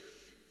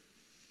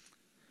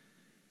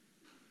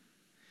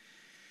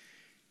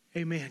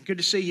Amen. Good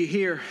to see you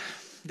here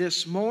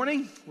this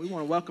morning. We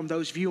want to welcome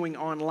those viewing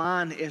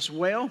online as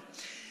well.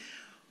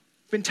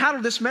 I've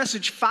entitled this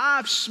message,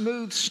 Five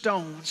Smooth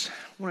Stones.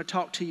 I want to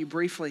talk to you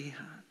briefly,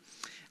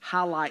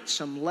 highlight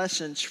some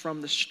lessons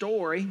from the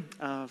story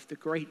of the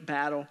great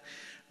battle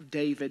of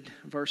David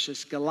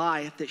versus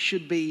Goliath. That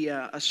should be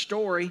a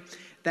story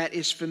that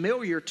is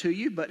familiar to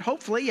you, but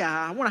hopefully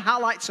I want to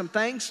highlight some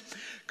things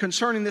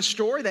concerning this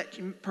story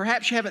that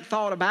perhaps you haven't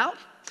thought about,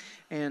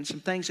 and some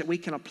things that we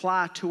can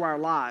apply to our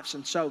lives.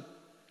 And so,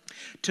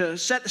 to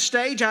set the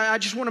stage, I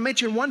just want to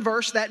mention one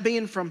verse, that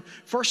being from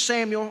 1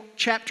 Samuel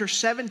chapter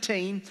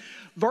 17,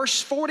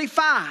 verse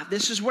 45.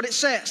 This is what it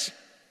says.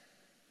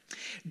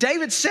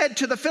 David said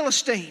to the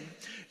Philistine,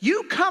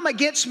 "You come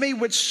against me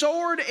with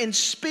sword and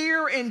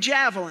spear and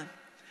javelin,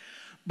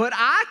 but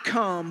I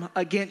come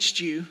against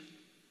you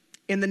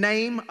in the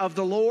name of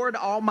the Lord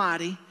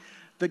Almighty,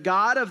 the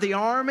God of the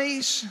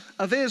armies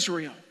of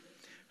Israel,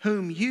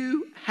 whom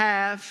you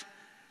have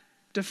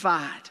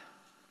defied."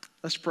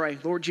 Let's pray.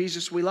 Lord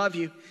Jesus, we love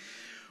you.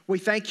 We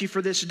thank you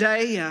for this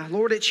day.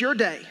 Lord, it's your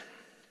day.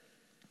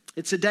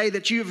 It's a day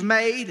that you've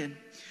made, and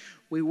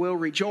we will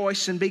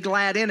rejoice and be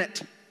glad in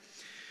it.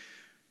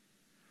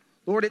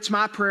 Lord, it's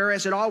my prayer,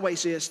 as it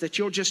always is, that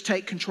you'll just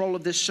take control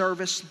of this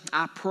service.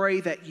 I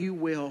pray that you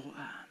will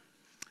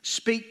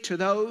speak to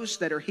those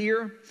that are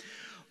here.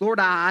 Lord,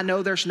 I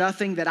know there's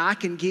nothing that I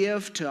can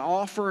give to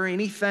offer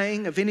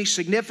anything of any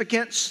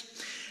significance.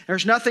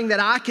 There's nothing that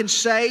I can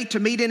say to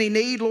meet any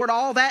need. Lord,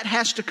 all that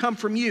has to come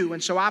from you.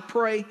 And so I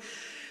pray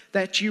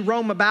that you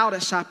roam about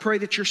us. I pray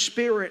that your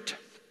spirit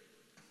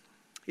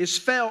is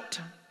felt.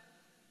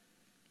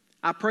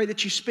 I pray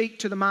that you speak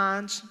to the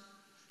minds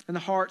and the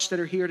hearts that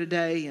are here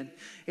today.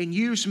 And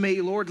use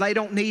me, Lord. They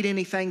don't need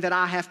anything that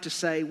I have to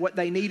say. What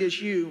they need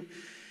is you.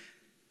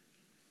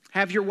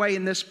 Have your way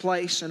in this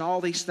place, and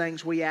all these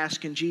things we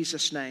ask in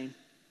Jesus' name.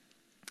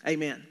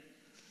 Amen.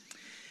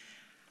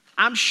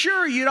 I'm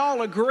sure you'd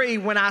all agree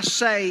when I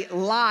say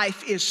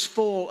life is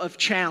full of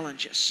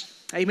challenges.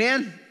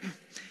 Amen?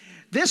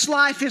 This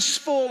life is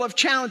full of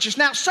challenges.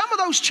 Now, some of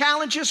those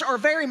challenges are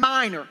very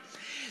minor.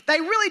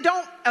 They really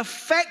don't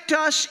affect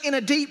us in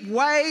a deep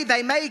way.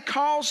 They may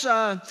cause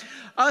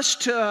us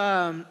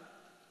to,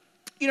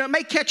 it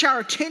may catch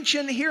our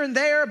attention here and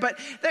there, but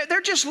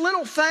they're just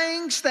little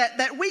things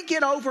that we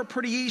get over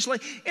pretty easily.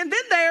 And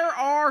then there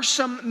are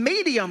some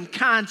medium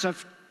kinds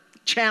of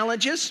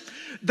challenges,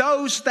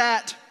 those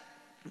that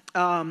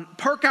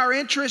perk our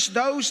interest,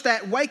 those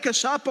that wake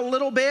us up a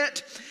little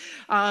bit,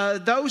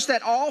 those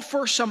that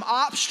offer some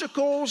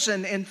obstacles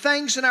and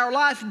things in our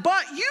life.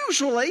 But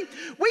usually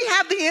we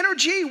have the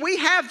energy, we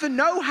have the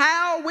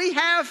know-how, we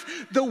have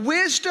the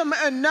wisdom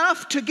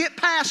enough to get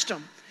past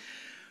them.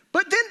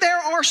 But then there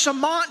are some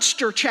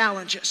monster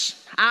challenges.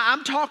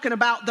 I'm talking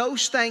about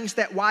those things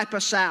that wipe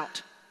us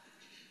out.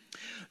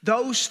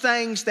 Those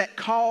things that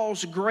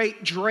cause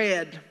great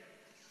dread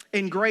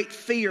and great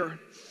fear.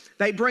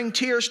 They bring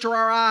tears to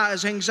our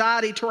eyes,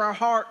 anxiety to our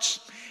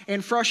hearts,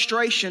 and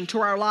frustration to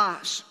our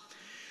lives.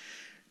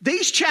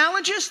 These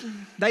challenges,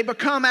 they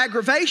become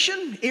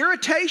aggravation,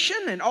 irritation,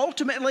 and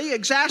ultimately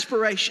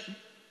exasperation.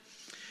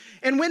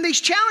 And when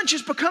these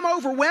challenges become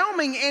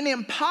overwhelming and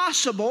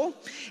impossible,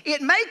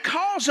 it may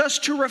cause us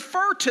to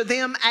refer to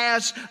them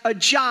as a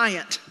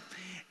giant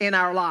in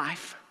our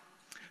life.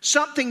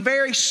 Something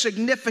very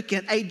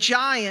significant, a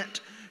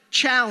giant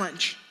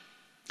challenge.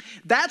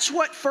 That's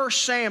what 1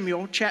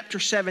 Samuel chapter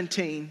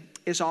 17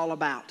 is all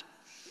about.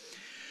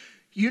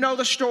 You know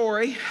the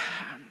story.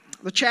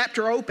 The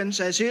chapter opens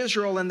as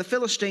Israel and the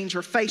Philistines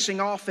are facing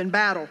off in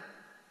battle.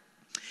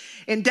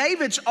 And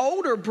David's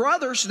older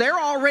brothers, they're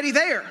already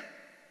there.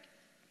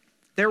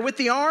 They're with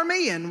the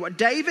army, and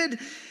David,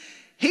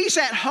 he's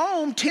at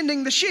home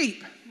tending the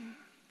sheep.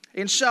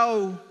 And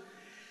so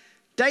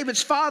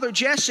David's father,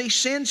 Jesse,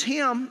 sends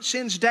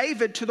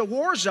David to the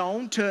war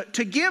zone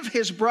to give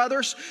his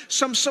brothers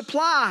some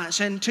supplies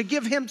and to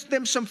give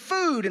them some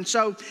food. And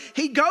so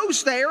he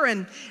goes there,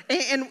 and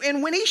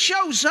when he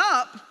shows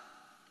up,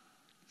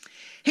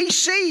 he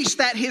sees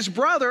his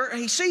brothers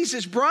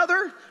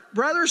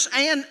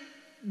and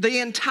the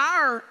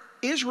entire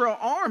Israel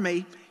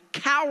army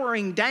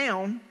cowering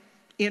down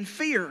in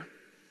fear,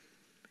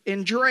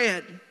 in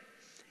dread.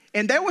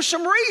 And there was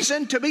some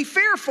reason to be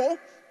fearful.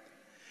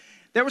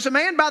 There was a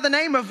man by the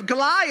name of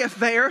Goliath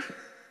there.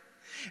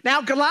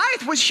 Now,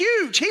 Goliath was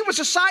huge. He was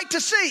a sight to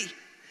see.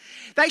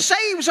 They say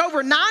he was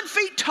over 9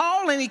 feet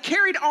tall, and he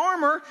carried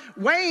armor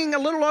weighing a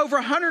little over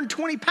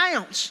 120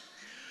 pounds.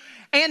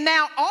 And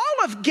now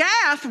all of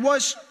Gath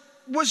was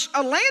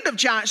a land of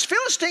giants.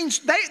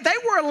 Philistines, they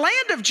were a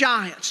land of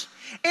giants.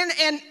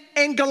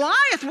 And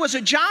Goliath was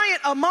a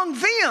giant among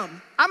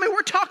them. I mean,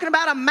 we're talking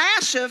about a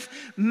massive,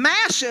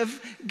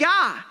 massive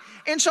guy.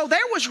 And so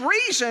there was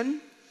reason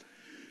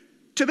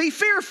to be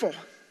fearful.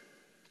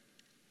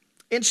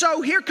 And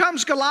so here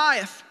comes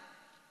Goliath.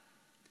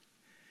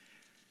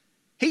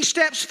 He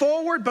steps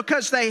forward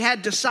because they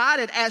had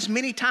decided, as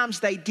many times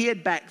they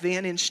did back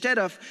then, instead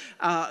of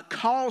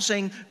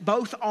causing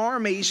both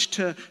armies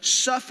to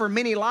suffer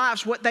many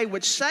lives, what they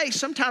would say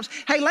sometimes,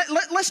 hey,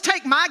 let's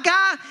take my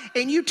guy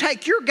and you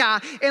take your guy,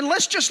 and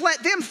let's just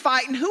let them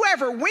fight, and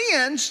whoever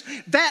wins,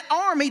 that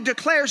army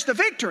declares the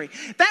victory.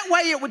 That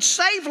way it would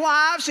save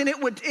lives, and it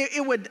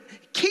would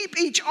keep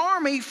each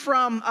army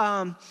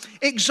from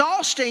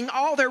exhausting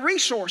all their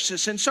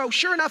resources. And so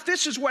sure enough,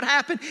 this is what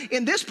happened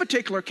in this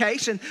particular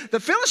case. And the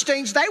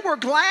Philistines, they were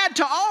glad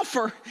to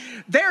offer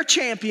their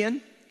champion,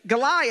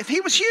 Goliath.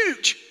 He was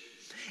huge.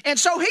 And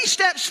so he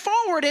steps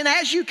forward, and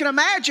as you can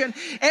imagine,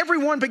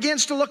 everyone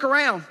begins to look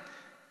around.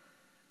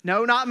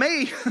 No, not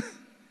me.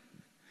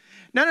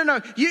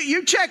 No.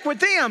 You check with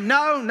them.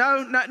 No,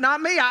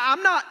 not me.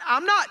 I'm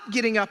not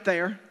getting up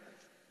there.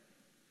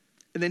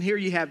 And then here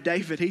you have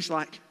David. He's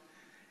like,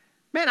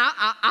 man,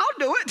 I'll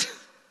do it.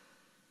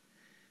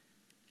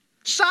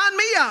 Sign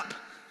me up.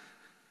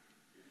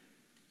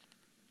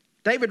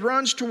 David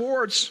runs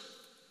towards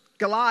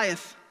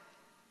Goliath,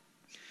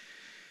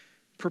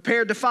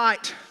 prepared to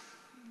fight.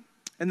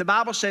 And the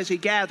Bible says he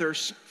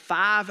gathers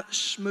 5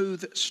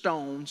 smooth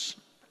stones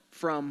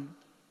from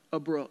a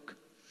brook.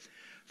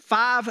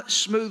 5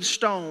 smooth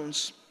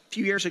stones. A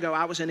few years ago,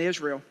 I was in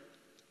Israel,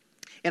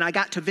 and I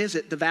got to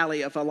visit the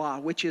Valley of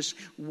Elah, which is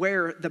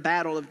where the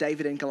battle of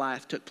David and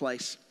Goliath took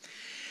place.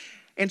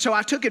 And so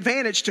I took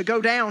advantage to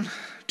go down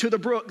to the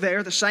brook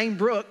there, the same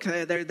brook.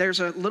 There's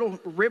a little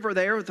river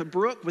there with a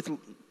brook with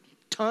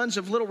tons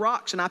of little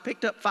rocks, and I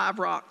picked up 5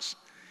 rocks.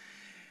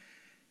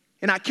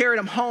 And I carried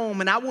them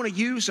home, and I want to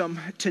use them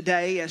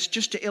today as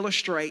just to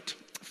illustrate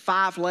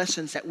 5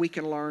 lessons that we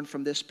can learn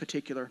from this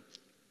particular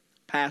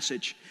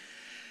passage.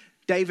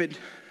 David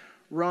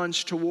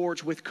runs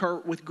towards with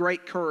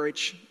great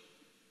courage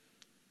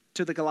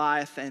to the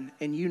Goliath,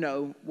 and you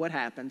know what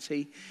happens.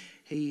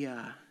 He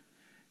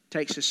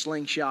takes his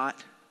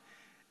slingshot,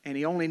 and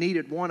he only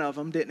needed one of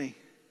them, didn't he?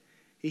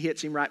 He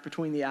hits him right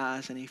between the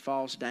eyes, and he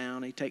falls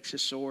down. He takes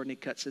his sword, and he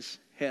cuts his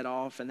head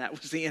off, and that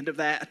was the end of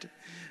that.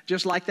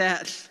 Just like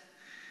that,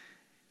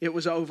 it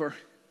was over.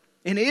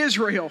 And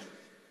Israel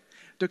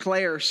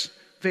declares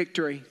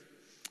victory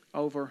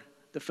over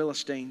the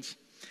Philistines.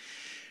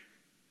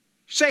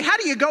 Say, how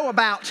do you go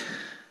about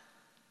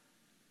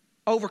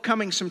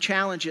overcoming some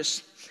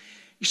challenges?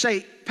 You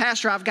say,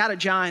 Pastor, I've got a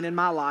giant in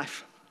my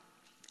life.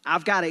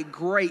 I've got a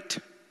great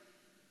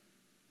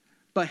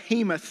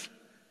behemoth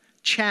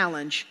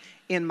challenge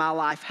in my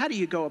life. How do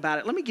you go about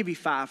it? Let me give you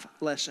 5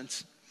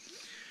 lessons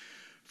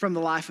from the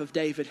life of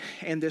David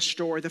and this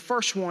story. The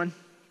first one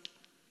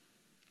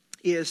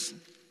is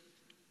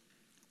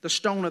the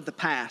stone of the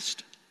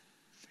past.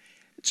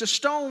 It's a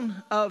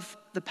stone of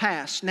the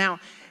past. Now,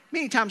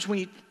 many times when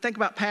you think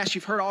about past,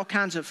 you've heard all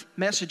kinds of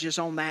messages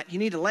on that. You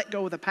need to let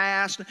go of the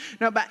past.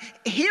 No, but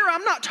here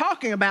I'm not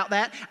talking about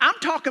that. I'm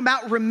talking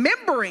about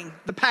remembering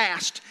the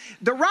past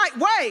the right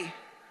way.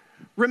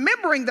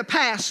 Remembering the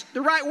past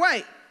the right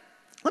way.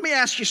 Let me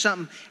ask you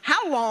something.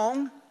 How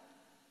long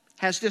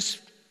has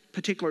this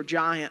particular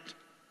giant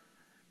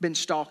been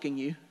stalking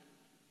you?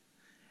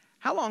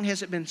 How long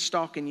has it been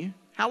stalking you?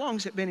 How long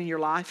has it been in your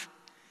life?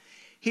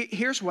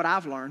 Here's what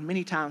I've learned.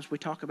 Many times we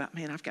talk about,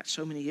 man, I've got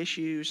so many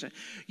issues.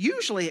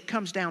 Usually it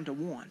comes down to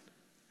one.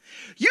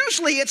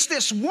 Usually it's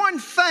this one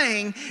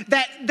thing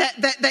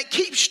that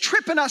keeps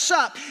tripping us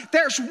up.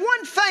 There's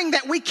one thing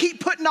that we keep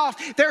putting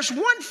off. There's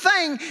one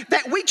thing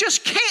that we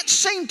just can't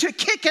seem to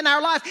kick in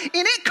our life,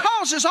 and it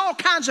causes all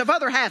kinds of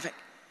other havoc.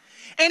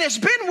 And it's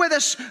been with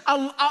us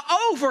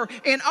over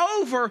and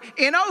over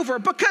and over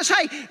because,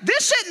 hey,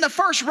 this isn't the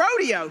first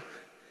rodeo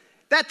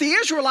that the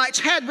Israelites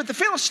had with the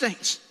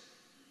Philistines.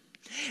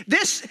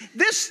 This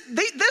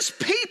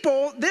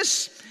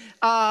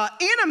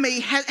enemy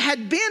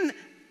had been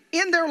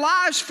in their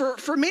lives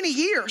for many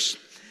years.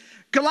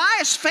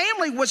 Goliath's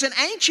family was an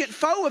ancient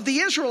foe of the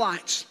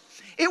Israelites.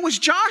 It was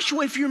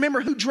Joshua, if you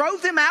remember, who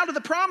drove them out of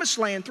the promised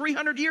land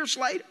 300 years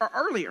later or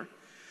earlier.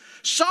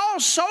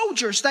 Saul's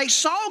soldiers, they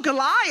saw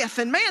Goliath,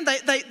 and man,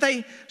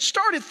 they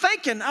started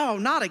thinking, oh,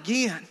 not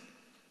again.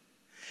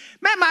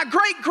 Man, my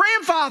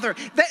great-grandfather,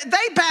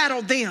 they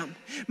battled them.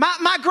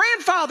 My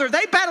grandfather,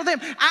 they battled them.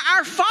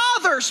 Our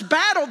fathers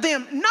battled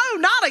them. No,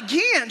 not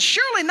again.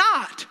 Surely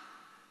not.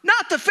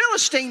 Not the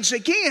Philistines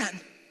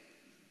again.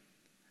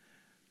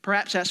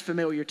 Perhaps that's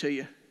familiar to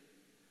you.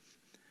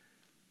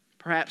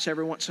 Perhaps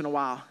every once in a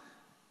while,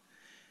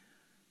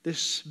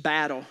 this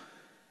battle,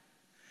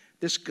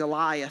 this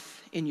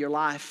Goliath in your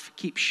life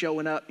keeps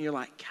showing up, and you're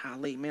like,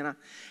 golly, man,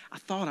 I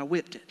thought I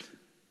whipped it.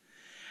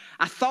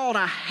 I thought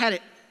I had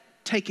it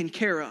taken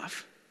care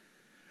of.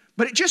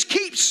 But it just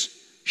keeps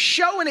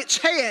showing its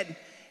head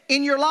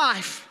in your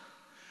life.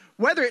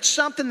 Whether it's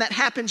something that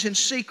happens in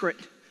secret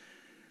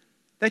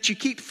that you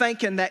keep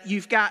thinking that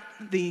you've got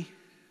the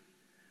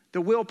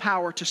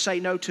willpower to say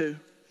no to,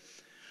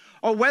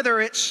 or whether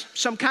it's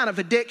some kind of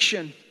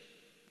addiction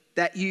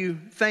that you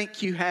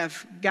think you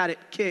have got it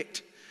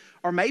kicked,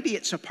 or maybe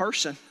it's a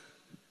person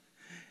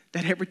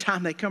that every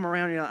time they come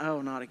around, you're like,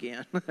 oh, not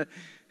again.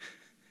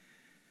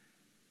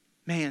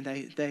 man,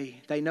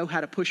 they know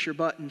how to push your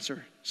buttons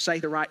or say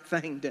the right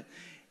thing to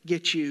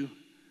get you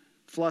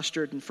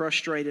flustered and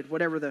frustrated,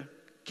 whatever the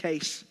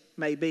case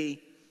may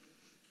be.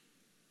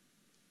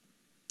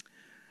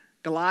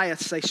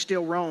 Goliaths, they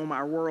still roam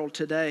our world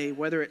today,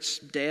 whether it's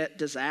debt,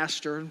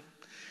 disaster,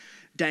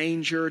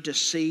 danger,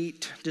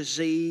 deceit,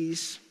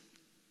 disease,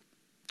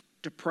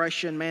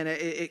 depression. Man,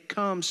 it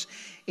comes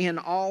in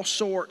all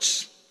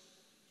sorts.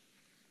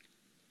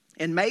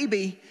 And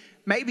maybe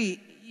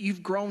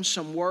you've grown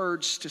some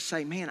words to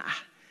say, man,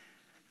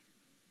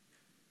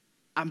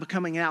 I'm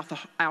becoming an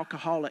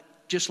alcoholic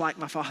just like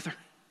my father.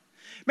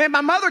 Man,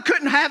 my mother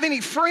couldn't have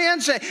any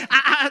friends.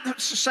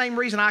 It's the same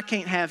reason I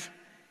can't have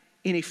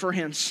any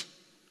friends.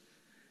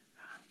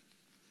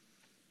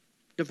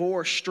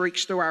 Divorce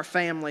streaks through our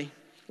family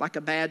like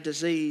a bad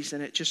disease,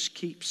 and it just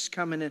keeps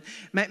coming in.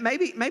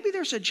 Maybe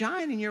there's a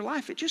giant in your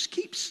life. It just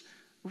keeps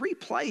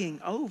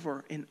replaying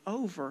over and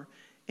over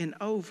and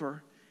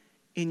over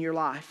in your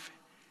life.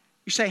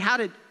 You say, how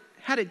did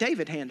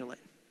David handle it?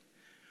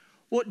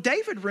 Well,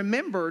 David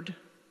remembered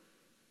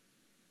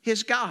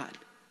his God.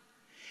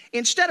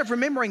 Instead of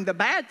remembering the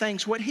bad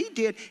things, what he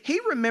did, he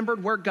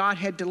remembered where God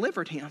had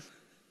delivered him.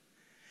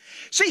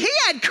 See, he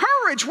had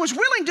courage, was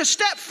willing to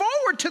step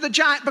forward to the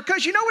giant,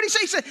 because you know what he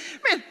said? He said,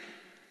 man,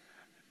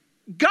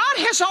 God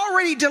has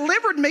already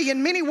delivered me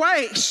in many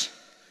ways.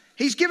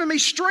 He's given me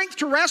strength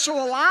to wrestle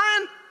a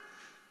lion,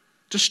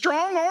 to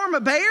strong arm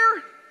a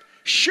bear.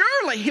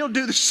 Surely he'll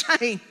do the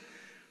same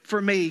for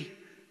me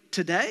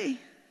today.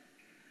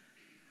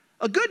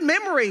 A good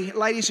memory,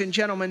 ladies and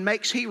gentlemen,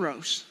 makes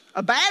heroes.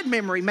 A bad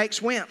memory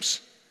makes wimps.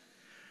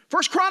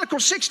 1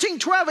 Chronicles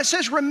 16:12, it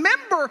says,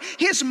 remember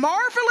his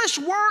marvelous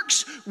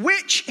works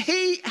which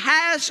he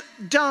has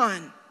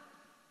done.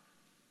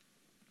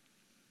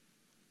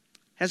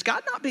 Has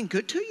God not been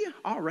good to you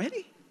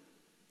already?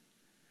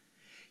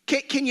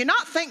 Can you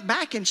not think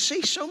back and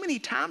see so many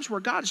times where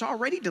God has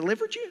already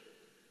delivered you?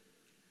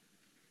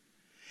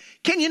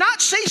 Can you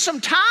not see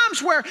some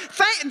times where,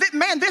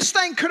 man, this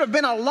thing could have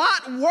been a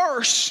lot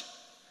worse,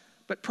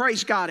 but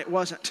praise God it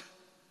wasn't.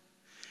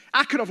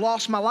 I could have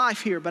lost my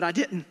life here, but I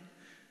didn't.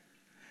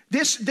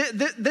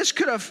 This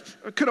could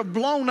have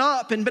blown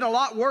up and been a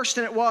lot worse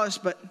than it was,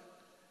 but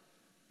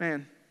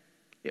man,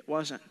 it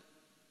wasn't.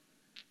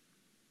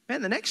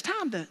 Man, the next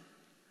time the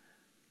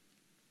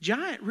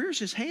giant rears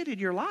his hand in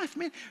your life,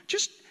 man,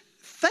 just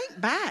think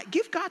back.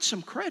 Give God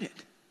some credit.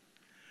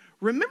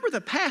 Remember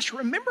the past.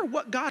 Remember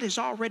what God has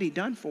already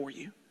done for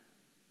you.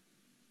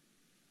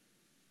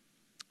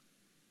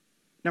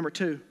 Number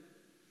 2,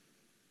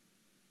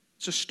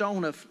 it's a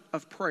stone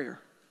of prayer.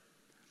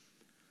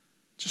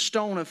 It's a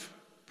stone of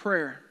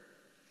prayer.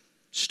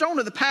 Stone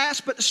of the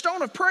past, but the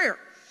stone of prayer.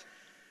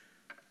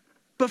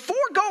 Before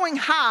going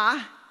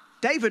high,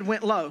 David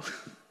went low.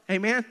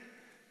 Amen.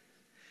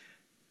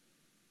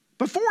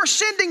 Before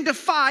ascending to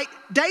fight,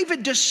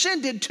 David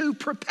descended to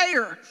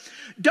prepare.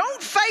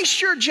 Don't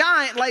face your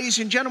giant, ladies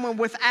and gentlemen,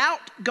 without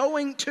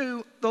going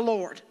to the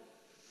Lord.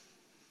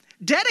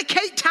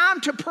 Dedicate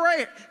time to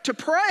pray.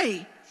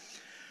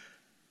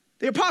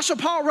 The Apostle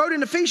Paul wrote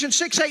in Ephesians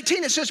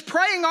 6:18, it says,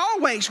 praying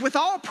always with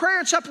all prayer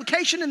and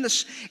supplication in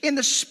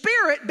the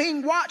Spirit,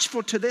 being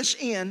watchful to this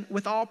end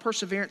with all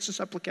perseverance and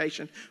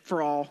supplication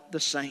for all the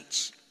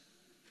saints.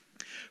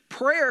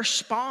 Prayer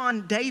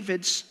spawned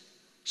David's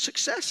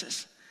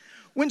successes.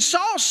 When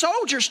Saul's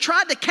soldiers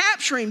tried to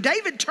capture him,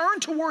 David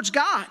turned towards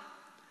God.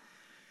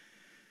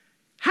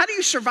 How do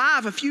you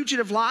survive a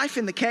fugitive life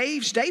in the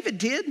caves? David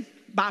did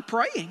by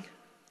praying.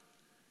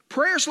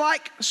 Prayers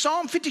like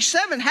Psalm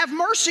 57, have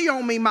mercy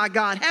on me, my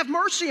God, have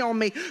mercy on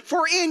me.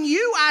 For in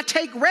you I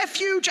take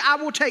refuge. I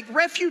will take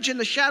refuge in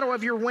the shadow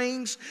of your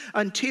wings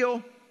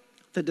until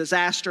the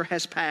disaster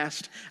has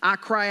passed. I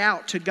cry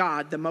out to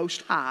God, the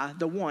Most High,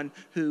 the one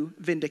who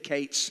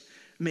vindicates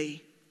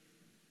me.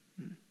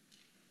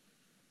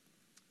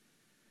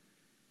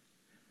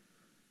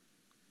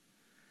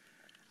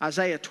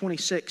 Isaiah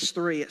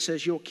 26:3, it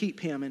says, you'll keep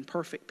him in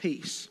perfect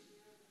peace,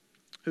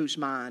 whose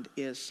mind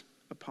is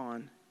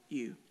upon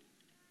you.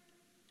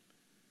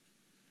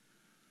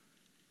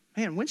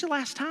 Man, when's the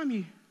last time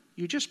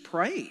you just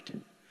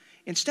prayed?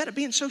 Instead of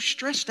being so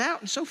stressed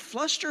out and so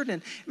flustered.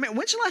 And man,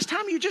 when's the last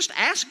time you just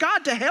asked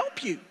God to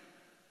help you?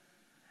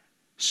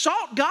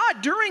 Sought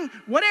God during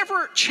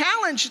whatever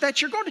challenge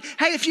that you're going to.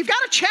 Hey, if you've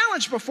got a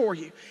challenge before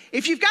you,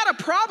 if you've got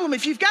a problem,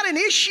 if you've got an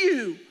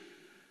issue,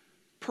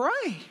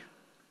 pray.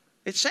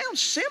 It sounds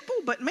simple,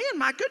 but man,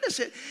 my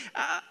goodness,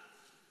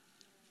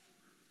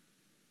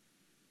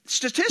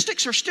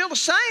 statistics are still the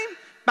same.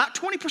 About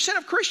 20%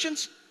 of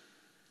Christians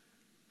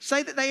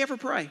say that they ever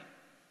pray.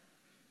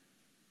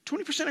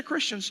 20% of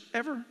Christians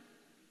ever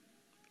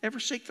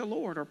seek the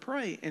Lord or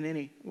pray in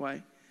any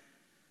way.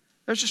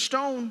 There's a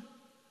stone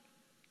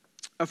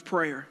of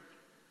prayer.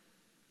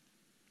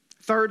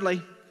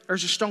 Thirdly,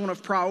 there's a stone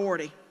of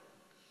priority.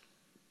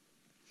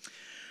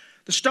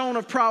 The stone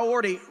of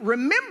priority.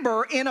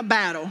 Remember in a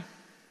battle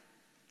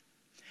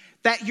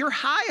that your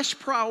highest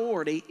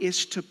priority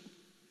is to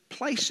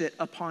place it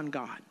upon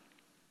God.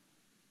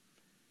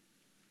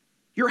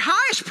 Your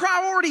highest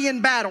priority in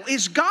battle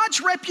is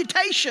God's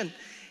reputation.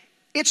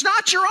 It's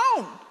not your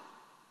own.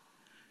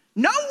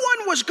 No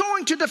one was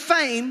going to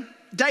defame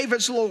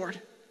David's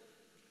Lord.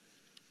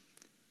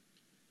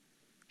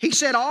 He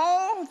said,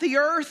 all the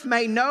earth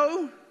may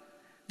know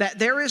that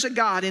there is a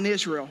God in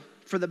Israel,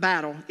 for the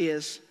battle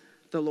is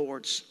the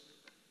Lord's.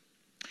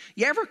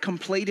 You ever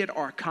completed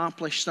or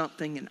accomplished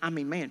something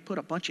and, put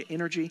a bunch of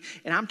energy,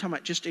 and I'm talking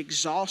about just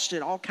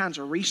exhausted, all kinds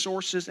of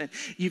resources, and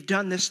you've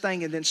done this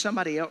thing and then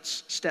somebody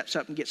else steps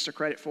up and gets the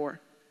credit for it?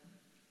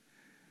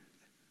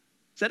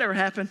 Does that ever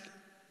happen?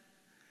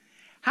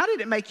 How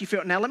did it make you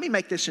feel? Now let me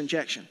make this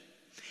injection.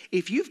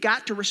 If you've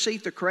got to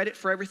receive the credit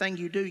for everything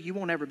you do, you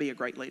won't ever be a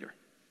great leader.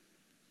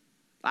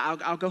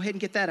 I'll go ahead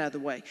and get that out of the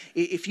way.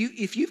 If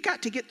you've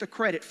got to get the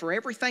credit for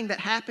everything that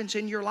happens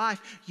in your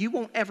life, you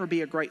won't ever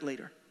be a great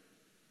leader.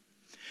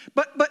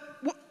 But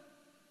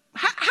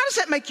how does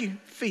that make you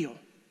feel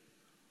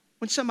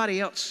when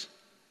somebody else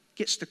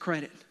gets the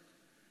credit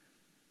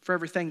for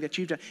everything that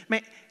you've done?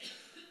 Man,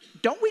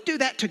 don't we do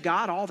that to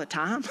God all the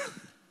time?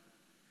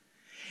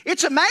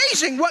 It's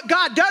amazing what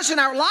God does in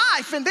our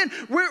life, and then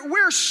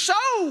we're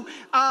so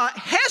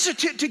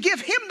hesitant to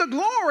give Him the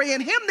glory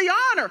and Him the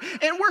honor,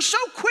 and we're so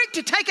quick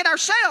to take it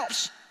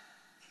ourselves.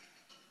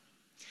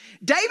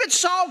 David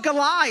saw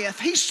Goliath.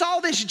 He saw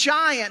this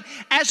giant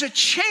as a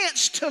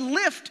chance to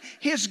lift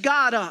his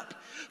God up,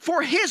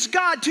 for his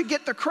God to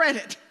get the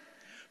credit,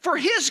 for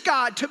his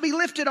God to be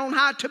lifted on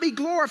high, to be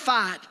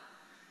glorified.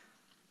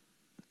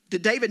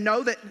 Did David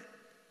know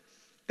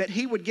that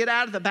he would get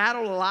out of the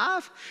battle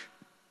alive?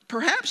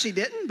 Perhaps he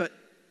didn't, but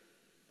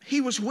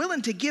he was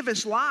willing to give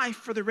his life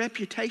for the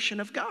reputation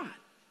of God.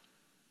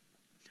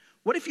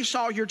 What if you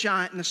saw your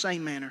giant in the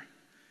same manner?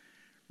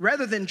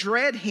 Rather than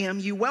dread him,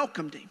 you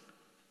welcomed him.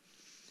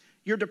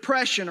 Your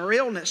depression or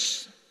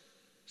illness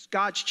is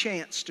God's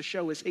chance to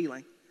show His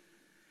healing.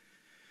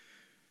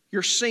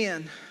 Your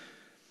sin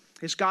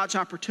is God's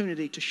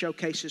opportunity to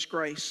showcase His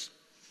grace.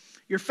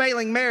 Your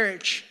failing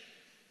marriage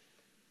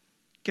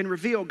can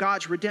reveal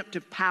God's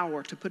redemptive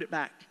power to put it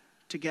back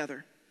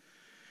together.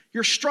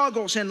 Your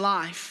struggles in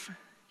life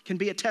can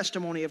be a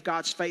testimony of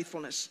God's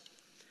faithfulness.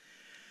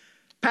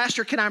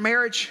 Pastor, can our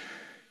marriage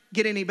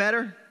get any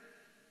better?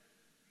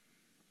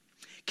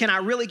 Can I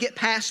really get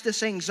past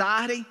this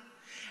anxiety?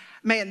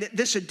 Man,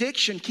 this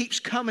addiction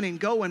keeps coming and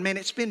going. Man,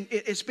 it's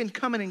been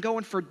coming and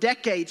going for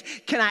decades.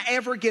 Can I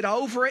ever get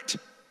over it?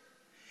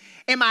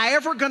 Am I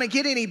ever going to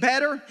get any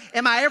better?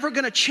 Am I ever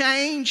going to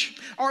change?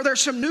 Are there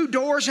some new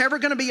doors ever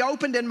going to be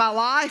opened in my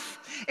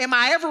life? Am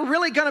I ever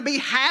really going to be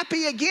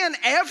happy again,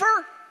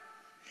 ever?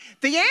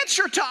 The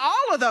answer to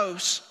all of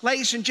those,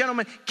 ladies and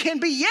gentlemen, can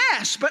be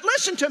yes. But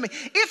listen to me.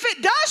 If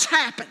it does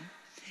happen,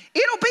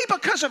 it'll be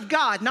because of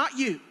God, not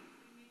you.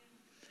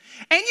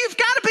 And you've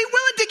got to be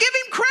willing to give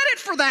Him credit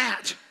for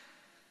that.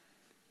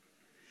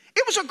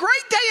 It was a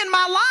great day in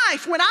my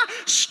life when I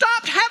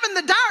stopped having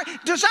the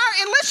desire.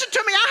 And listen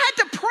to me, I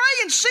had to pray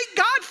and seek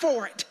God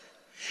for it.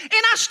 And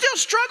I still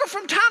struggle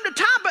from time to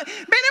time, but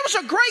man, it was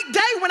a great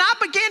day when I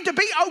began to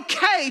be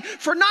okay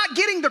for not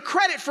getting the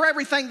credit for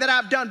everything that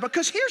I've done.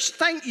 Because here's the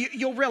thing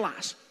you'll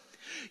realize.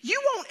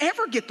 You won't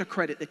ever get the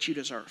credit that you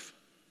deserve.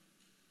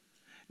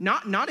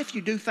 Not if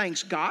you do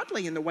things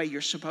godly in the way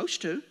you're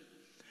supposed to.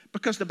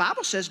 Because the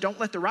Bible says, don't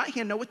let the right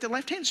hand know what the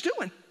left hand's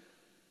doing.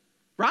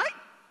 Right?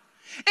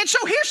 And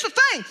so here's the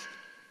thing.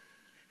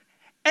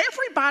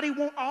 Everybody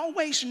won't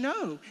always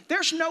know.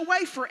 There's no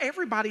way for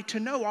everybody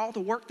to know all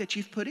the work that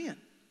you've put in.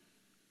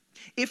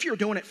 If you're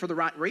doing it for the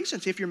right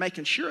reasons, if you're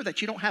making sure that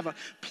you don't have a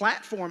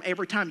platform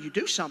every time you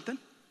do something.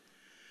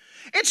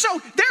 And so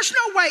there's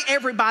no way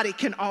everybody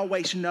can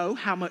always know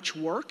how much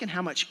work and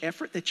how much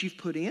effort that you've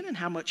put in and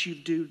how much you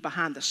do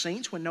behind the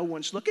scenes when no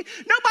one's looking.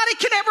 Nobody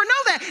can ever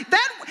know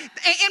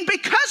that. And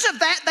because of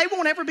that, they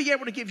won't ever be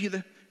able to give you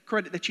the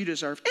credit that you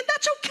deserve. And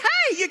that's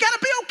okay. You got to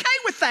be okay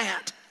with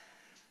that.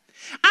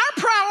 Our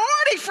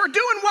priority for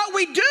doing what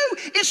we do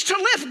is to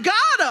lift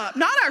God up,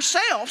 not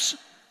ourselves.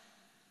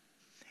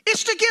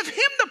 It's to give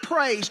Him the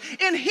praise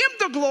and Him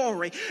the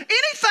glory.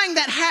 Anything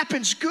that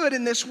happens good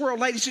in this world,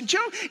 ladies and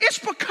gentlemen, it's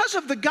because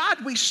of the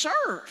God we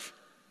serve.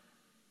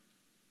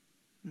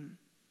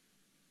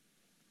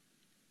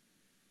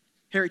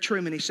 Harry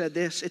Truman, he said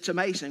this, it's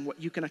amazing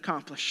what you can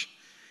accomplish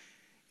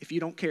if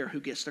you don't care who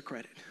gets the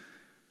credit.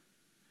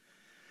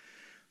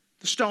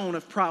 The stone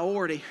of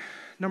priority.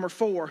 Number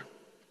 4,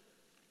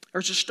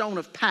 there's a stone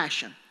of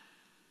passion.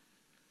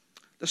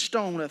 The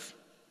stone of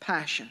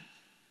passion.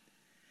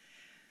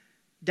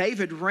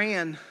 David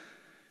ran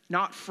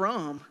not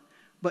from,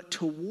 but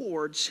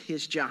towards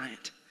his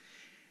giant.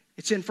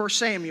 It's in 1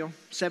 Samuel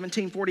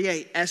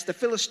 17:48. As the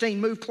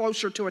Philistine moved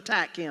closer to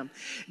attack him,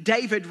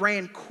 David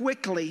ran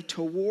quickly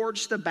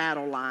towards the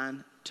battle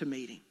line to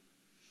meet him.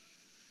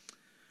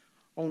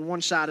 On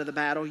one side of the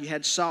battle, you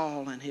had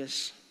Saul and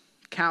his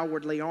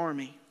cowardly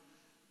army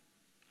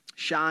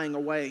shying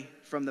away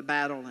from the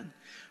battle. And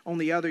on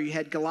the other, you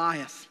had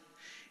Goliath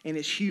and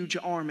his huge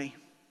army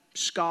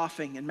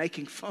scoffing and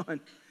making fun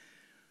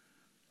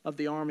of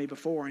the army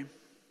before him.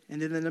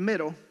 And then in the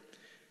middle,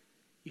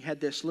 you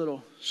had this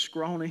little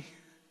scrawny,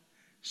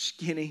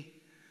 skinny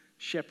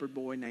shepherd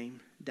boy named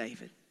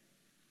David.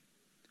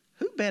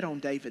 Who bet on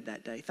David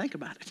that day? Think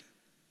about it.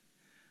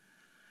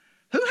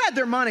 Who had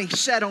their money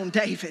set on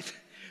David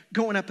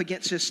going up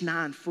against this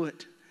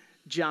 9-foot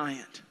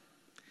giant?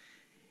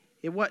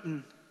 It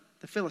wasn't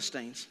the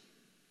Philistines.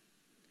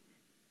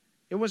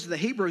 It was the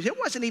Hebrews. It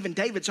wasn't even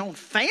David's own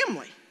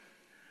family.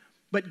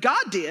 But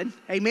God did.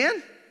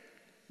 Amen?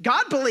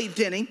 God believed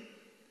in him.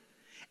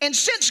 And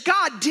since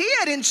God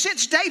did, and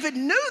since David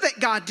knew that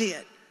God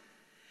did,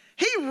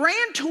 he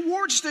ran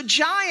towards the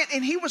giant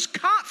and he was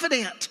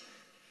confident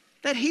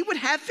that he would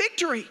have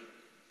victory.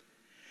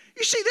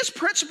 You see, this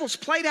principle's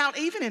played out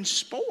even in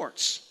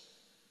sports.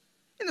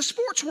 In the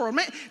sports world,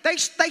 man, they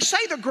say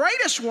the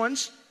greatest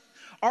ones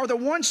are the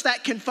ones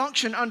that can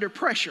function under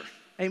pressure.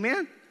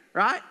 Amen?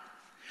 Right?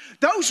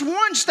 Those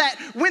ones that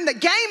when the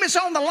game is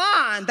on the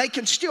line, they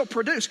can still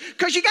produce.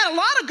 Because you got a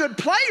lot of good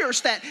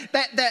players that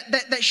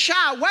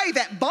shy away,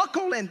 that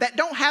buckle, and that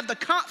don't have the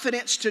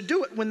confidence to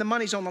do it when the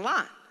money's on the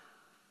line.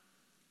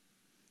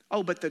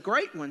 Oh, but the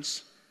great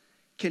ones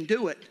can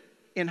do it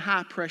in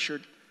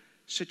high-pressured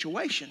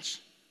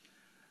situations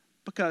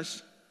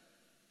because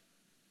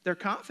they're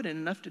confident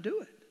enough to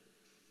do it.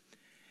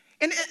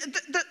 And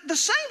the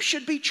same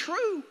should be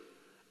true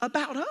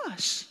about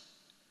us.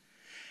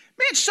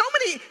 Man, so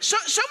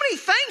many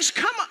things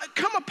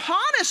come upon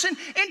us. And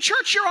in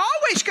church, you're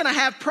always going to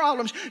have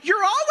problems.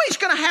 You're always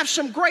going to have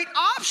some great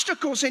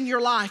obstacles in your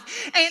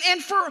life.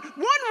 And for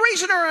one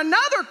reason or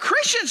another,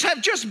 Christians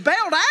have just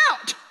bailed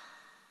out.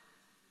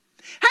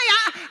 Hey,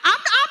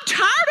 I'm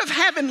tired of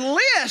having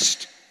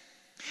lists.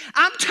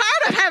 I'm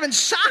tired of having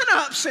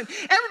sign-ups. And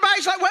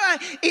everybody's like, well,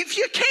 if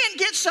you can't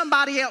get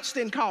somebody else,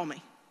 then call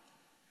me.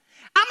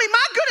 I mean,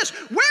 my goodness,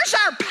 where's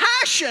our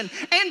passion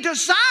and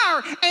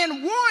desire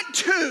and want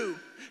to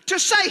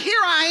say,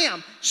 here I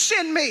am,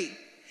 send me.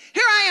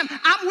 Here I am,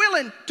 I'm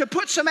willing to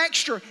put some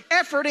extra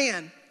effort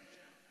in.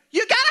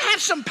 You got to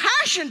have some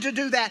passion to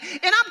do that.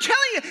 And I'm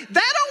telling you,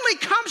 that only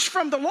comes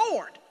from the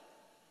Lord.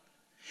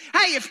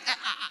 Hey,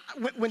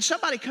 when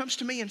somebody comes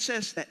to me and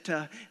says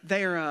that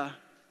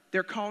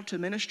they're called to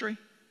ministry,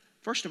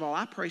 first of all,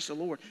 I praise the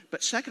Lord.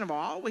 But second of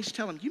all, I always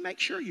tell them, you make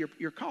sure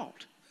you're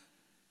called.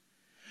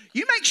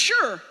 You make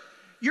sure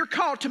you're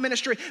called to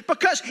ministry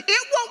because it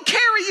won't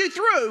carry you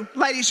through,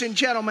 ladies and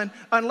gentlemen,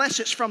 unless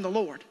it's from the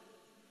Lord.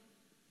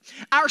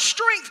 Our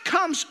strength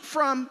comes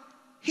from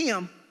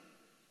Him.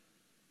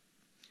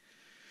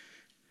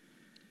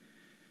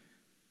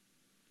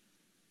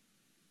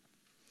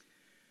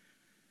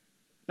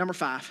 Number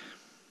 5,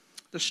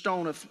 the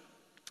stone of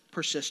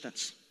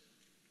persistence.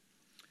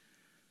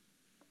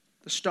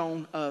 The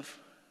stone of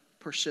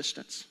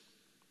persistence.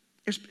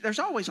 There's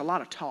always a lot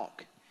of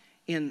talk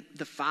in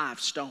the 5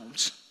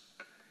 stones.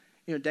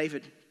 You know,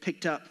 David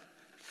picked up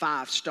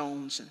 5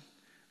 stones and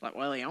like,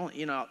 well, he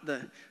only,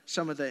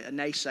 some of the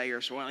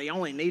naysayers, well, he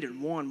only needed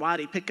 1. Why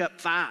did he pick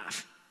up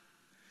 5?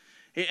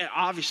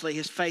 Obviously,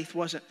 his faith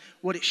wasn't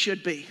what it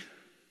should be.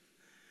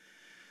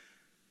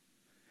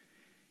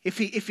 If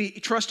he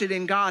trusted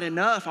in God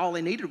enough, all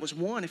he needed was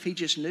 1. If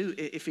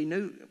he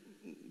knew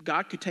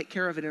God could take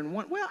care of it in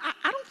 1. Well,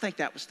 I don't think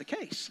that was the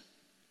case.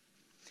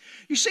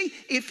 You see,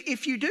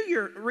 if you do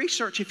your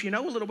research, if you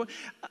know a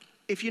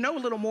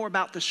little more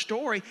about the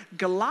story,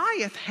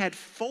 Goliath had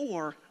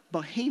 4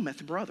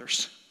 behemoth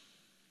brothers.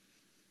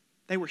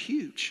 They were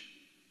huge.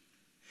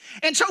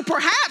 And so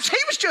perhaps he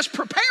was just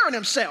preparing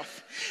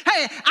himself.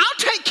 Hey, I'll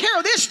take care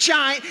of this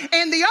giant,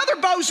 and the other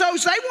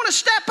bozos, they want to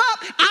step up.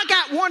 I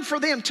got 1 for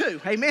them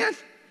too. Amen?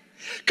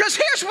 Because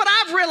here's what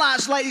I've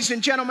realized, ladies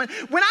and gentlemen.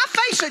 When I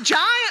face a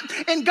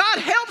giant and God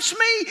helps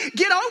me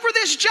get over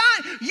this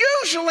giant,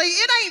 usually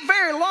it ain't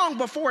very long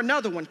before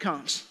another one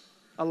comes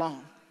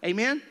along.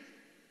 Amen?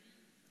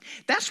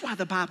 That's why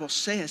the Bible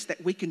says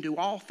that we can do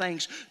all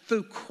things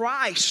through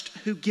Christ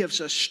who gives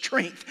us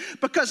strength.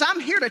 Because I'm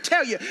here to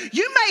tell you,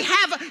 you may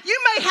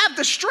have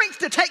the strength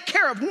to take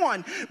care of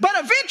 1, but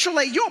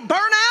eventually you'll burn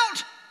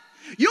out.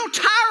 You'll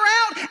tire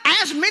out,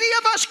 as many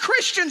of us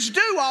Christians do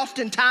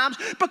oftentimes,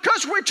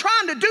 because we're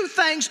trying to do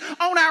things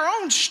on our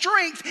own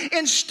strength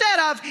instead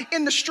of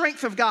in the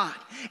strength of God.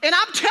 And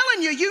I'm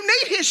telling you, you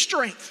need His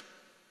strength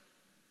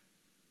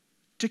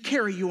to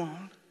carry you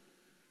on,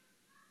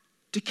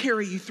 to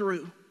carry you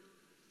through.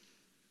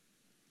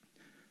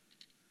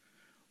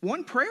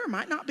 1 prayer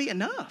might not be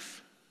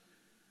enough.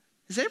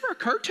 Has it ever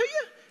occurred to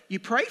you? You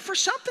pray for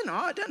something,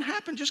 oh, it doesn't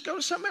happen, just go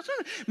to something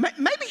else.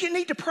 Maybe you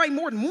need to pray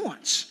more than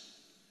once.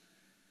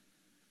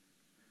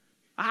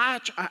 I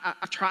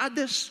tried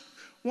this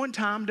one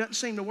time, doesn't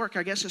seem to work.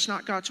 I guess it's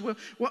not God's will.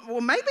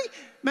 Well, maybe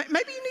you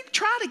need to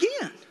try it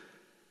again.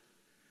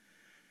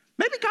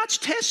 Maybe God's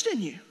testing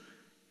you.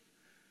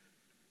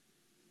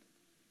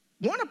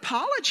 1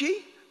 apology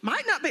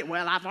might not be,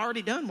 well, I've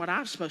already done what I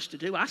was supposed to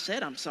do. I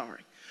said I'm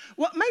sorry.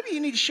 Well, maybe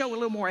you need to show a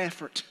little more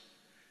effort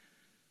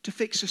to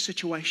fix the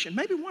situation.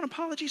 Maybe 1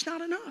 apology is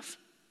not enough.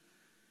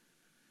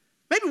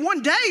 Maybe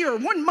 1 day or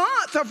 1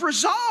 month of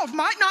resolve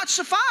might not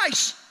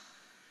suffice.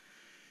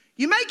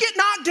 You may get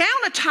knocked down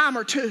a time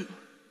or 2.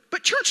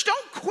 But church,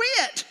 don't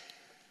quit.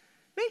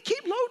 Man,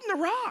 keep loading the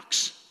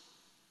rocks.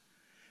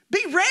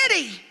 Be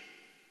ready.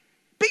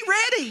 Be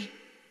ready.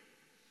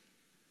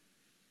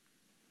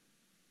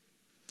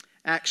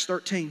 Acts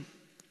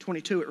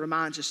 13:22, it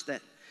reminds us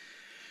that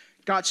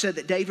God said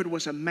that David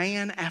was a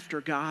man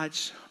after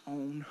God's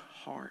own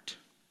heart.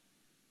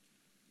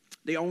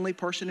 The only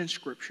person in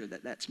Scripture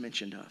that's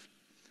mentioned of.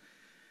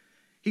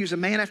 He was a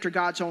man after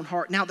God's own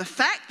heart. Now, the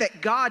fact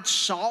that God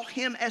saw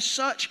him as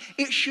such,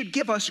 it should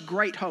give us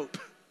great hope.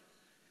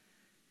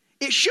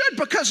 It should,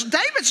 because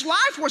David's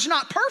life was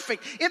not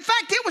perfect. In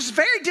fact, it was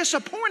very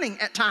disappointing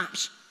at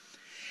times.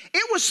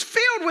 It was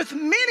filled with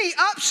many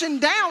ups and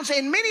downs,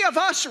 and many of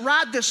us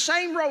ride the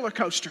same roller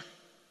coaster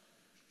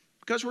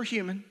because we're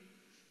human,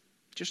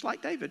 just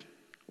like David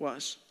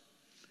was.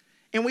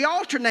 And we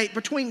alternate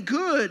between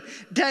good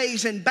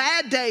days and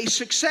bad days,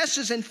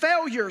 successes and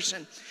failures.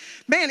 And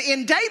man,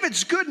 in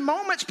David's good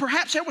moments,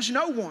 perhaps there was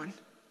no one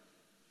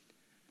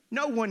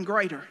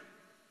greater.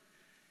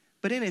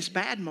 But in his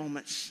bad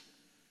moments,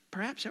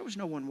 perhaps there was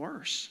no one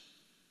worse.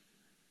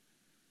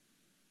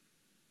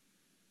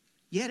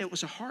 Yet it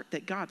was a heart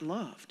that God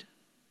loved.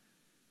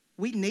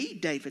 We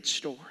need David's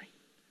story.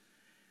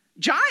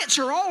 Giants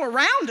are all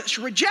around us.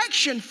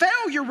 Rejection,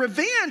 failure,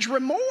 revenge,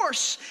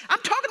 remorse.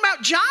 I'm talking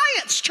about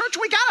giants. Church,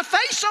 we got to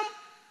face them.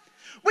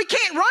 We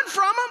can't run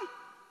from them.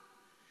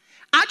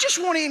 I just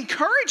want to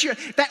encourage you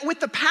that with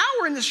the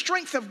power and the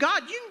strength of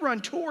God, you can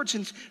run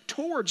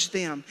towards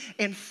them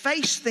and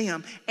face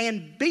them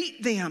and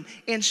beat them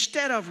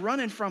instead of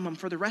running from them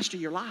for the rest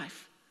of your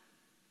life.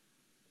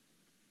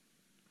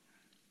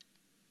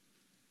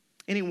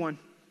 Anyone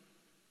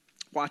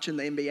watching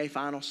the NBA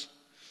Finals?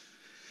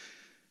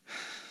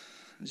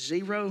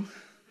 0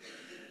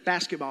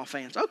 basketball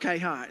fans.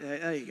 Okay, all right,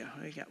 there you go.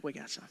 We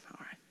got some. All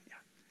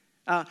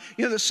right,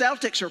 yeah. The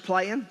Celtics are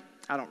playing.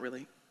 I don't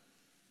really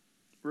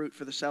root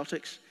for the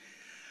Celtics,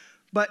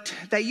 but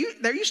there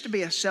used to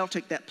be a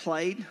Celtic that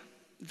played,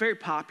 very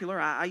popular.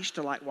 I used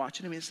to like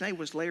watching him. His name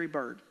was Larry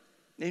Bird.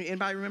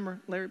 Anybody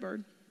remember Larry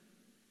Bird?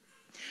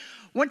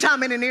 One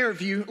time in an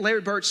interview,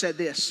 Larry Bird said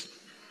this.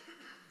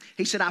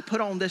 He said, I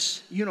put on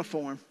this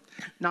uniform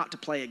not to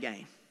play a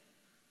game.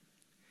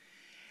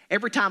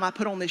 Every time I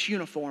put on this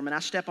uniform and I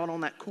step out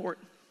on that court,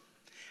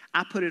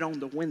 I put it on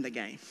to win the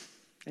game.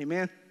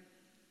 Amen?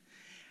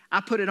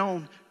 I put it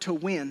on to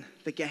win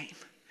the game.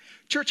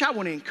 Church, I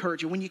want to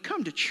encourage you, when you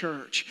come to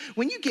church,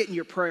 when you get in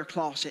your prayer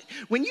closet,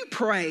 when you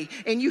pray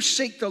and you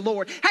seek the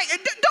Lord, hey,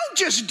 don't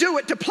just do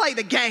it to play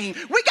the game.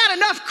 We got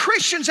enough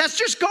Christians that's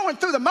just going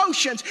through the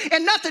motions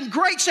and nothing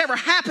great's ever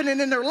happening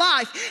in their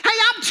life. Hey,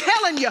 I'm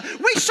telling you,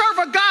 we serve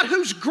a God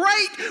who's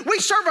great. We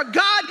serve a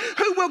God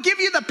who will give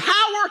you the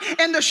power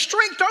and the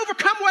strength to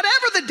overcome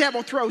whatever the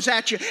devil throws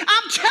at you.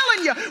 I'm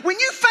telling you, when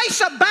you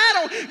face a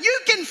battle, you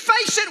can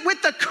face it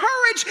with the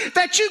courage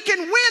that you can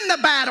win the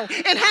battle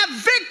and have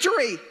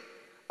victory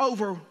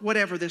over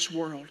whatever this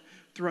world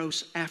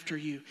throws after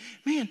you.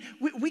 Man,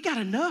 we got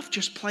enough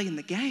just playing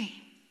the game.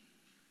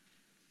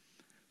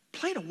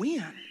 Play to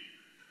win.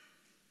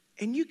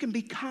 And you can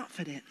be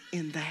confident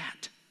in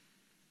that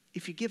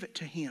if you give it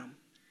to Him.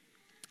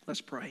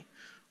 Let's pray.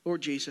 Lord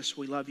Jesus,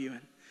 we love you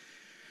and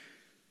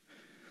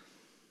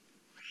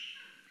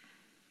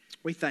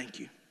we thank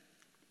you.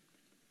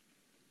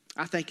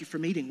 I thank you for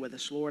meeting with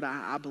us, Lord.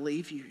 I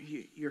believe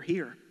you're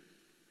here.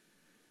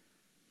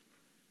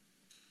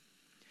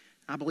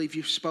 I believe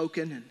you've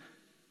spoken, and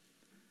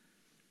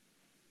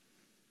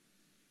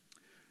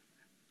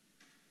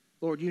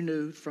Lord, you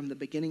knew from the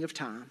beginning of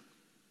time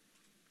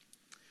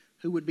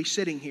who would be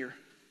sitting here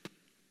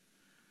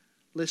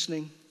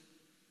listening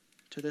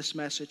to this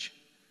message.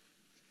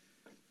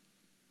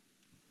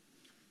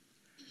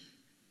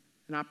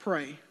 And I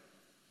pray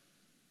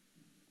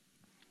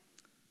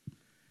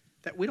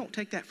that we don't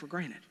take that for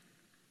granted.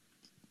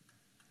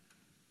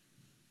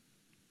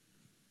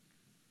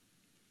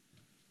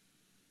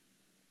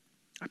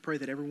 I pray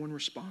that everyone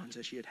responds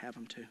as you'd have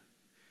them to.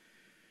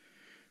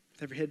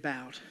 With every head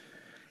bowed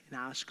and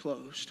eyes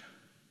closed.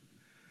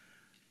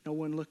 No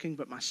one looking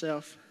but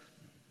myself.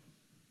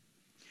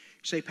 You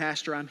say,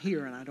 Pastor, I'm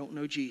here and I don't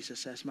know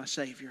Jesus as my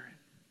Savior.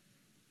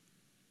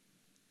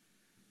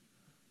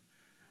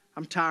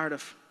 I'm tired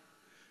of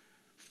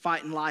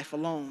fighting life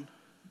alone.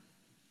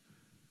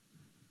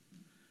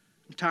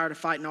 I'm tired of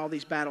fighting all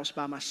these battles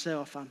by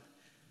myself.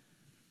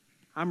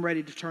 I'm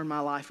ready to turn my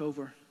life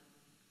over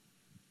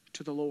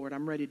to the Lord.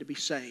 I'm ready to be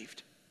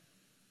saved.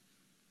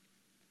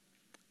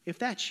 If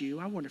that's you,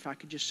 I wonder if I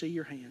could just see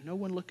your hand. No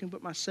one looking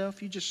but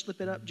myself. You just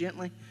slip it up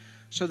gently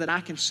so that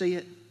I can see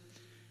it.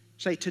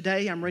 Say,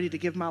 today I'm ready to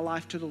give my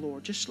life to the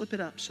Lord. Just slip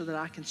it up so that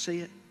I can see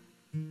it.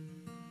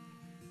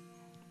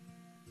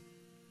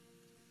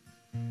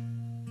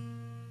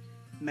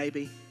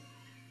 Maybe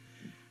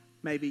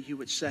you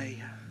would say,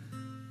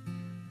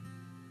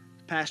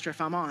 Pastor,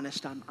 if I'm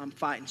honest, I'm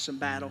fighting some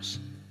battles.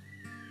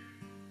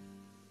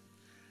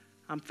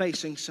 I'm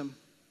facing some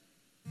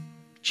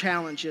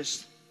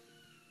challenges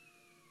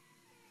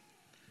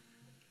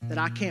that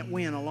I can't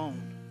win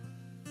alone.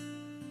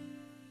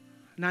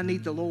 And I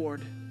need the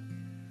Lord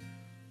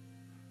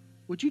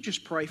would you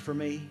just pray for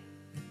me?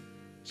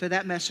 Say,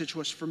 that message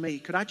was for me.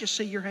 Could I just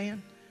see your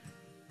hand?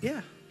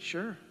 Yeah,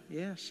 sure.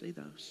 Yeah, see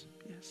those.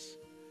 Yes.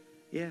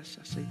 Yes,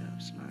 I see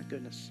those. My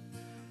goodness.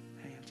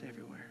 Hands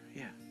everywhere.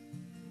 Yeah.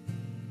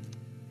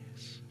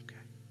 Yes,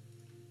 okay.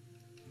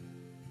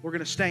 We're going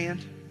to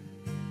stand.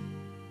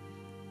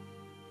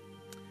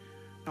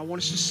 I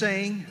want us to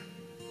sing.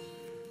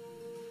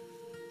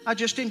 I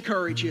just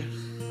encourage you.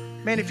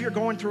 Man, if you're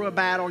going through a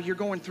battle, you're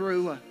going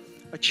through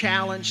a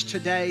challenge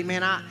today,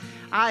 man,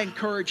 I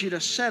encourage you to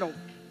settle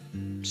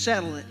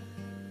it.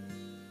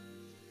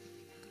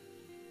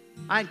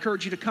 I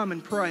encourage you to come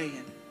and pray.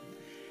 And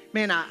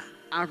man,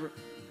 I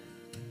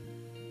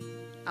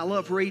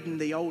love reading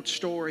the old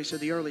stories of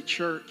the early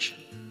church.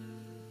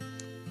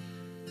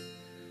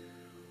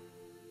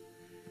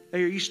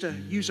 They used to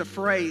use a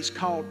phrase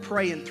called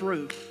praying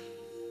through.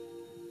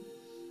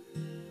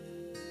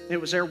 It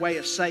was their way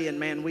of saying,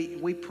 man,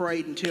 we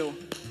prayed until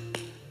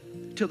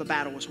the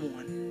battle was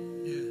won.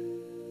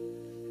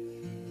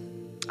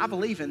 I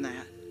believe in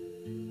that.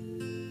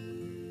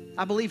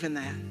 I believe in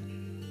that.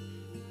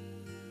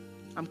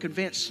 I'm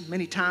convinced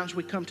many times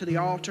we come to the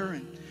altar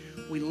and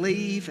we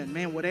leave, and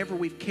man, whatever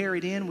we've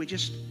carried in, we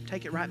just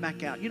take it right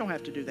back out. You don't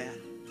have to do that.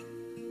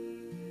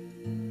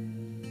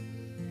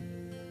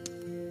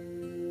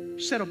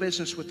 Settle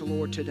business with the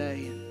Lord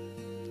today.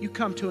 And you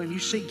come to Him, you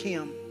seek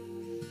Him.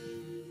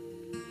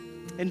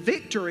 And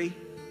victory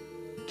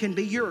can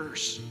be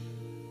yours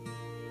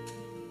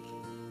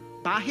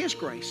by His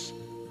grace.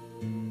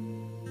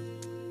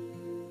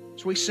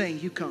 As we sing,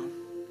 you come.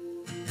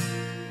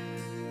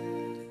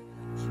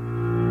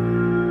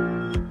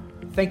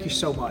 Thank you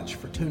so much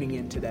for tuning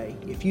in today.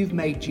 If you've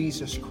made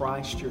Jesus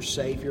Christ your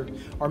Savior,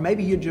 or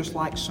maybe you'd just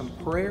like some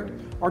prayer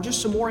or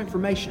just some more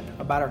information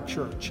about our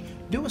church,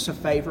 do us a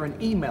favor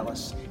and email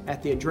us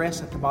at the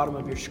address at the bottom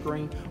of your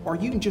screen, or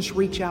you can just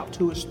reach out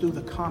to us through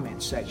the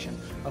comments section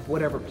of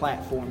whatever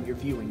platform you're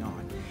viewing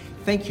on.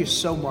 Thank you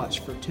so much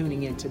for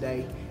tuning in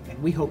today,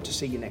 and we hope to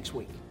see you next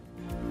week.